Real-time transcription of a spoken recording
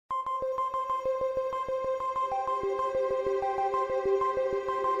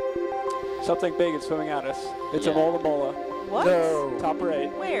Something big is swimming at us. It's a Mola. What? No. Top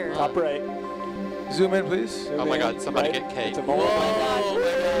right. Where? Top right. Zoom in, please. Zoom Oh my in, God, somebody right. get Kate. It's a Mola.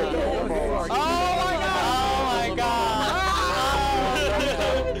 Oh my Oh my God!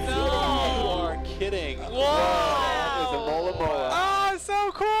 No! You are kidding. It's a Mola. Oh,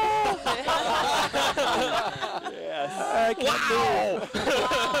 so cool! Yes. I can't move.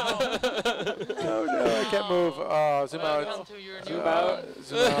 Oh no, I can't move. Zoom out. Zoom out.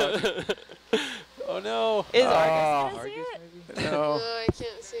 Zoom out. Oh no! Is Argus gonna see it? No. No, I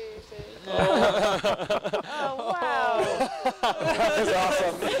can't see anything. Oh wow! That's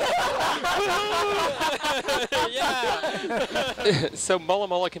awesome. Yeah. So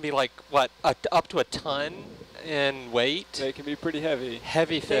Mola can be like what, up to a ton in weight? They can be pretty heavy.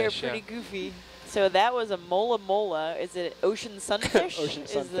 Heavy They're fish. pretty goofy. So that was a Mola. Is it ocean sunfish? Ocean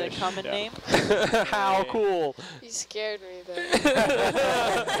Is the sunfish, common yeah. name? How cool! You scared me there.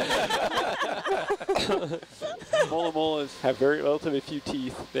 Molas have relatively few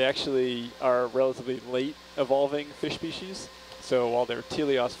teeth. They actually are relatively late evolving fish species. So while they're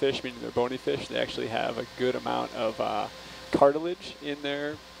teleos fish, meaning they're bony fish, they actually have a good amount of cartilage in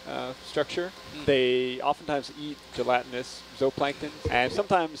their structure. They oftentimes eat gelatinous zooplankton, and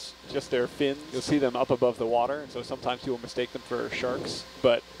sometimes just their fins. You'll see them up above the water, so sometimes people mistake them for sharks,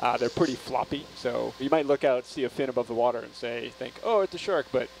 but they're pretty floppy. So you might look out, see a fin above the water, and think, oh, it's a shark,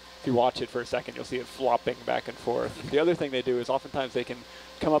 but if you watch it for a second, you'll see it flopping back and forth. The other thing they do is oftentimes they can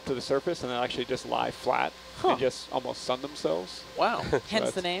come up to the surface and they'll actually just lie flat and just almost sun themselves. Wow.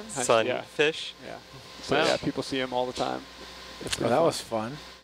 Hence the name. Sunfish. Yeah. So Wow. yeah, people see them all the time. Well, that was fun.